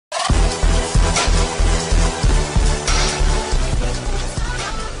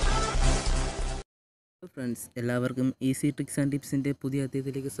Friends, എല്ലാവർക്കും easy tricks and ടിപ്സിൻ്റെ പുതിയ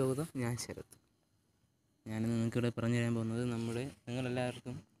അധ്യായത്തിലേക്ക് സ്വാഗതം. ഞാൻ ശരത്. ഞാൻ നിങ്ങൾക്കിവിടെ പറഞ്ഞു തരാൻ പോകുന്നത്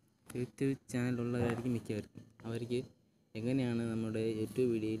നിങ്ങളെല്ലാവർക്കും യൂട്യൂബ് ചാനലുള്ളവരായിരിക്കും മിക്കവർക്കും. അവർക്ക് എങ്ങനെയാണ് നമ്മുടെ യൂട്യൂബ്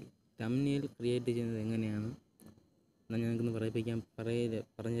വീഡിയോയിൽ തംബ്നെയിൽ ക്രിയേറ്റ് ചെയ്യുന്നത് എങ്ങനെയാണ് എന്നാണ് ഞങ്ങൾക്കൊന്ന്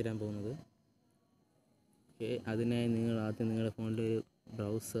പറഞ്ഞു തരാൻ പോകുന്നത്. ഓക്കെ, അതിനായി നിങ്ങൾ ആദ്യം നിങ്ങളുടെ ഫോണിൽ ഒരു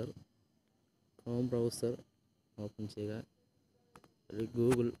ക്രോം ബ്രൗസർ ഓപ്പൺ ചെയ്യുക, ഒരു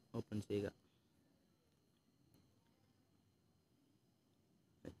ഗൂഗിൾ ഓപ്പൺ ചെയ്യുക.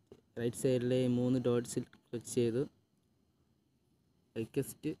 റൈറ്റ് സൈഡിലെ 3 ഡോട്ട്സിൽ ക്ലിക്ക് ചെയ്ത്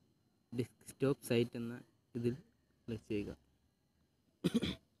റിക്വസ്റ്റ് ഡെസ്ക്ടോപ്പ് സൈറ്റ് എന്ന ഇതിൽ ക്ലിക്ക് ചെയ്യുക.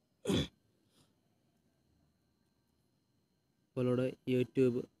 അപ്പോൾ ഇവിടെ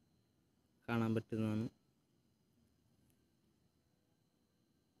യൂട്യൂബ് കാണാൻ പറ്റുന്നതാണ്.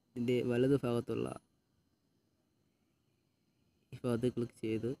 ഇതിൻ്റെ വലതു ഭാഗത്തുള്ള ഈ ഭാഗത്ത് ക്ലിക്ക്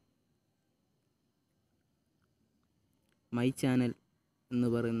ചെയ്ത് മൈ ചാനൽ എന്ന്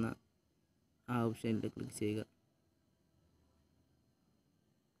പറയുന്ന ആ ഓപ്ഷനിൽ ക്ലിക്ക് ചെയ്യുക.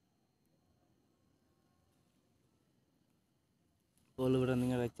 അപ്പോൾ ഇവിടെ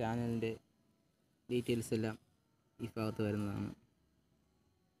നിങ്ങളുടെ ചാനലിൻ്റെ ഡീറ്റെയിൽസ് എല്ലാം ഈ ഭാഗത്ത് വരുന്നതാണ്.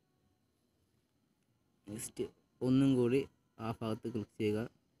 നെക്സ്റ്റ് ഒന്നും കൂടി ആ ഭാഗത്ത് ക്ലിക്ക് ചെയ്യുക.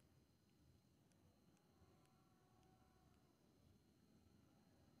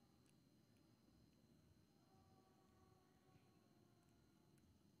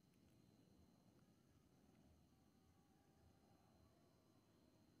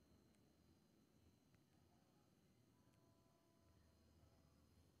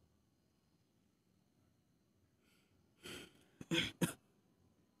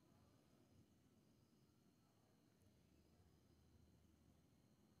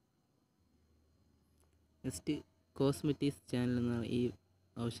 നെക്സ്റ്റ് കോസ്മെറ്റിക്സ് ചാനൽ എന്ന ഈ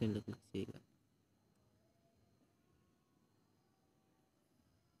ഓപ്ഷനിൽ ക്ലിക്ക് ചെയ്യുക.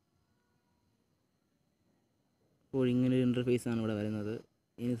 അപ്പോൾ ഇങ്ങനൊരു ഇൻ്റർഫേസാണ് ഇവിടെ വരുന്നത്.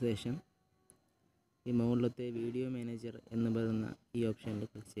 ഇതിനുശേഷം ഈ മുകളിലത്തെ വീഡിയോ മാനേജർ എന്ന് പറയുന്ന ഈ ഓപ്ഷനിൽ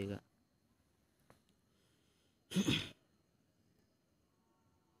ക്ലിക്ക് ചെയ്യുക.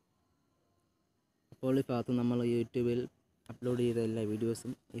 അപ്പോൾ ഈ ഭാഗത്ത് നമ്മൾ യൂട്യൂബിൽ അപ്ലോഡ് ചെയ്ത എല്ലാ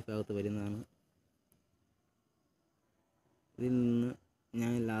വീഡിയോസും ഈ ഭാഗത്ത് വരുന്നതാണ്. ഇതിൽ നിന്ന്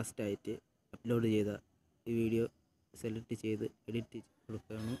ഞാൻ ലാസ്റ്റായിട്ട് അപ്ലോഡ് ചെയ്ത ഈ വീഡിയോ സെലക്ട് ചെയ്ത് എഡിറ്റ്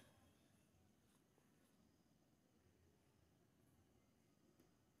കൊടുക്കുകയാണ്.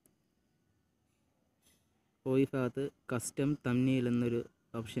 അപ്പോൾ ഈ ഭാഗത്ത് കസ്റ്റം തംബ്നെയിൽ എന്നൊരു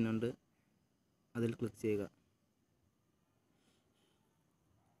ഓപ്ഷനുണ്ട്, അതിൽ ക്ലിക്ക് ചെയ്യുക.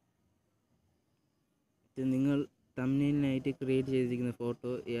 നിങ്ങൾ തംബ്നെയിലിനായിട്ട് ക്രിയേറ്റ് ചെയ്തിരിക്കുന്ന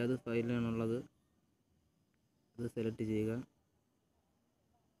ഫോട്ടോ ഏത് ഫയലിലാണുള്ളത് അത് സെലക്ട് ചെയ്യുക.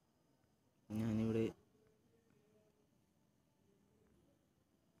 ഞാനിവിടെ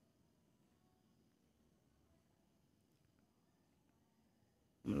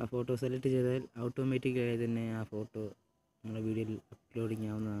നമ്മൾ ആ ഫോട്ടോ സെലക്ട് ചെയ്താൽ ഓട്ടോമാറ്റിക്കായി തന്നെ ആ ഫോട്ടോ നമ്മുടെ വീഡിയോയിൽ അപ്ലോഡിങ്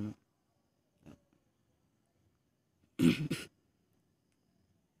ആവുന്നതാണ്.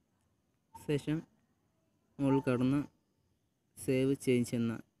 ശേഷം മുകളിൽ കടന്ന് സേവ് ചേഞ്ച്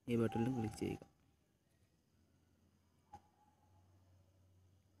എന്ന ഈ ബട്ടണിൽ ക്ലിക്ക് ചെയ്യുക.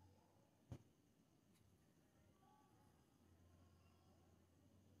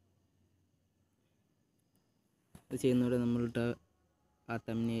 ഇത് ചെയ്യുന്നതോടെ നമ്മളുടെ ആ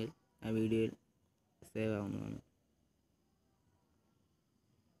തംബ്നെയിൽ ആ വീഡിയോയിൽ സേവ് ആവുന്നതാണ്.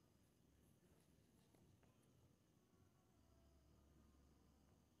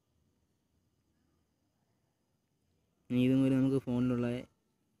 ഇനി ഇതുപോലെ നമുക്ക്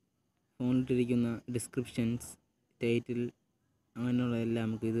ഫോണിലിട്ടിരിക്കുന്ന ഡിസ്ക്രിപ്ഷൻസ്, ടൈറ്റിൽ അങ്ങനെയുള്ള എല്ലാം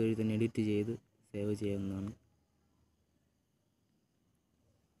നമുക്ക് ഇതുവഴി തന്നെ എഡിറ്റ് ചെയ്ത് സേവ് ചെയ്യാവുന്നതാണ്.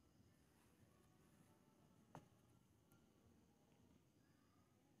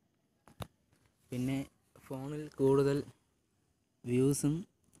 പിന്നെ ഫോണിൽ കൂടുതൽ വ്യൂസും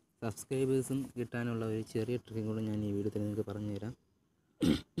സബ്സ്ക്രൈബേഴ്സും കിട്ടാനുള്ള ഒരു ചെറിയ ട്രിക്കും കൂടെ ഞാൻ ഈ വീഡിയോയിൽ നിങ്ങൾക്ക് പറഞ്ഞു തരാം.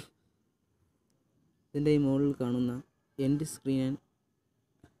 ഇതിൻ്റെ ഈ മുകളിൽ കാണുന്ന എൻഡ് സ്ക്രീൻ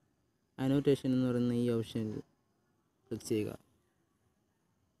അനോട്ടേഷൻ എന്ന് പറയുന്ന ഈ ഓപ്ഷനിൽ ക്ലിക്ക് ചെയ്യുക.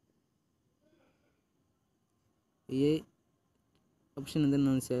 ഈ ഓപ്ഷൻ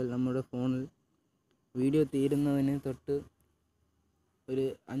എന്തെന്ന് വെച്ചാൽ നമ്മുടെ ഫോണിൽ വീഡിയോ തീരുന്നതിന് തൊട്ട് ഒരു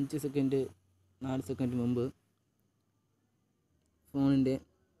 5 സെക്കൻഡ് 4 സെക്കൻഡ് മുമ്പ് ഫോണിൻ്റെ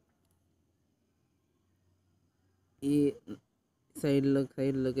ഈ സൈഡിലൊക്കെ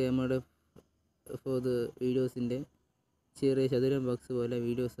നമ്മുടെ വീഡിയോസിൻ്റെ ചെറിയ ചതുരം ബോക്സ് പോലെ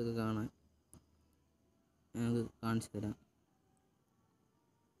വീഡിയോസൊക്കെ കാണാൻ ഞങ്ങൾക്ക് കാണിച്ചു തരാം.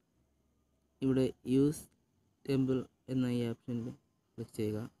 ഇവിടെ യൂസ് ടെമ്പിൾ എന്ന ഈ ഓപ്ഷനിൽ ക്ലിക്ക്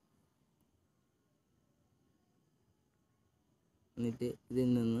ചെയ്യുക. എന്നിട്ട് ഇതിൽ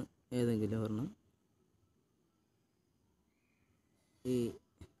നിന്ന് ഏതെങ്കിലും ഒരെണ്ണം ഈ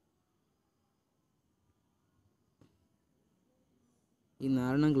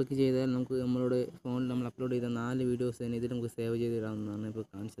 4 ക്ലിക്ക് ചെയ്താൽ നമുക്ക് നമ്മളുടെ ഫോണിൽ നമ്മൾ അപ്ലോഡ് ചെയ്ത 4 വീഡിയോസ് തന്നെ ഇതിൽ നമുക്ക് സേവ് ചെയ്തിടാവുന്നതാണ്. ഇപ്പോൾ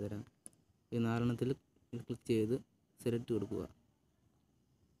കാണിച്ചു തരാം. ഈ 4 ക്ലിക്ക് ചെയ്ത് സെലക്ട് കൊടുക്കുക.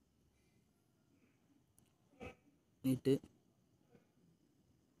 എന്നിട്ട്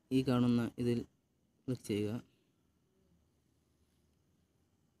ഈ കാണുന്ന ഇതിൽ ക്ലിക്ക് ചെയ്യുക.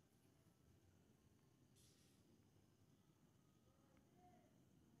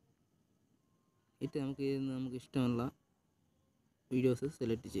 എന്നിട്ട് നമുക്ക് ഇതിൽ നിന്ന് നമുക്ക് ഇഷ്ടമുള്ള വീഡിയോസ്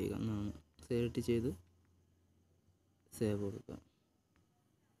സെലക്ട് ചെയ്യുക. സെലക്ട് ചെയ്ത് സേവ് കൊടുക്കുക.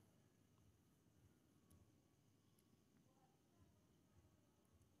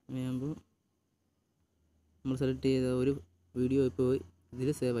 അങ്ങനെയാകുമ്പോൾ നമ്മൾ സെലക്ട് ചെയ്ത ഒരു വീഡിയോ ഇപ്പോൾ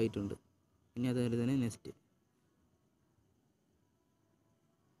ഇതിൽ സേവ് ആയിട്ടുണ്ട്. ഇനി അതുപോലെ തന്നെ നെക്സ്റ്റ്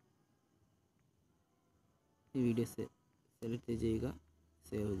ഈ വീഡിയോ സെലക്ട് ചെയ്യുക,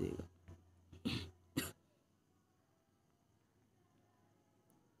 സേവ് ചെയ്യുക.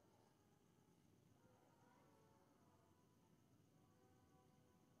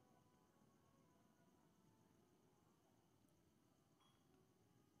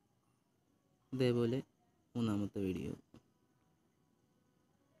 ഇതേപോലെ മൂന്നാമത്തെ വീഡിയോ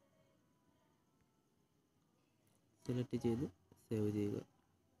സെലക്ട് ചെയ്ത് സേവ് ചെയ്യുക.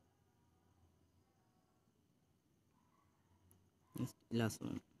 ലാസ്റ്റ്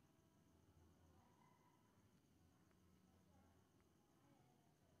വൺ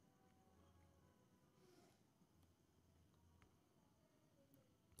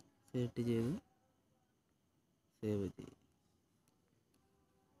സെലക്ട് ചെയ്ത് സേവ് ചെയ്യുക.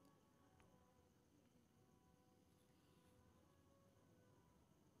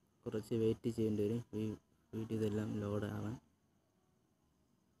 കുറച്ച് വെയിറ്റ് ചെയ്യേണ്ടി വരും ഈ വീഡിയോ ഇതെല്ലാം ലോഡ് ആവാൻ.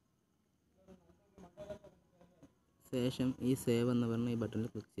 ശേഷം ഈ സേവ് എന്ന് പറഞ്ഞ ഈ ബട്ടണിൽ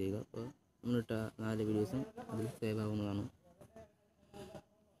ക്ലിക്ക് ചെയ്യുക. അപ്പോൾ നമ്മളിട്ട 4 വീഡിയോസും അതിൽ സേവ് ആവുന്നതാണ്.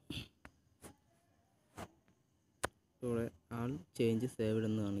 ഇവിടെ ആൾ ചേഞ്ച് സേവ്ഡ്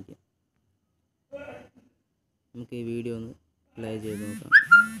എന്ന് കാണിക്കാം. നമുക്ക് ഈ വീഡിയോ ഒന്ന് പ്ലേ ചെയ്ത് നോക്കാം.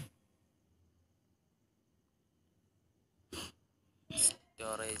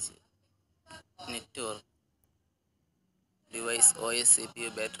 Storage, network, device, OS, CPU,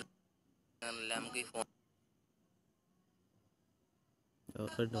 battery എല്ലാം നമുക്ക് ഈ ഫോൺ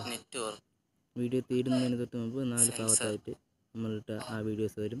നെറ്റ്വർക്ക് വീഡിയോ തീരുന്നതിന് തൊട്ട് മുമ്പ് 4 ഭാഗത്തായിട്ട് നമ്മളിട്ട ആ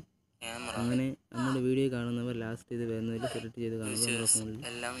വീഡിയോസ് വരും. അങ്ങനെ നമ്മുടെ വീഡിയോ കാണുന്നവർ ലാസ്റ്റ് ഇത് വരുന്നതിൽ സെലക്ട് ചെയ്ത് കാണുമ്പോൾ നമ്മുടെ ഫോണിൽ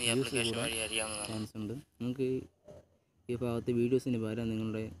വ്യൂസ് കൂടാൻ ചാൻസ് ഉണ്ട്. നമുക്ക് ഈ ഭാഗത്ത് വീഡിയോസിന് പകരം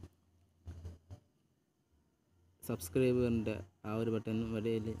നിങ്ങളുടെ സബ്സ്ക്രൈബറിൻ്റെ ആ ഒരു ബട്ടൺ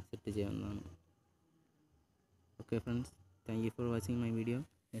വരയിൽ സെറ്റ് ചെയ്യാവുന്നതാണ്. Okay friends, thank you for watching my video.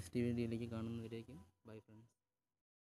 Next വീഡിയോയിലേക്ക് കാണുന്നവരേക്കും ബൈ ഫ്രണ്ട്സ്.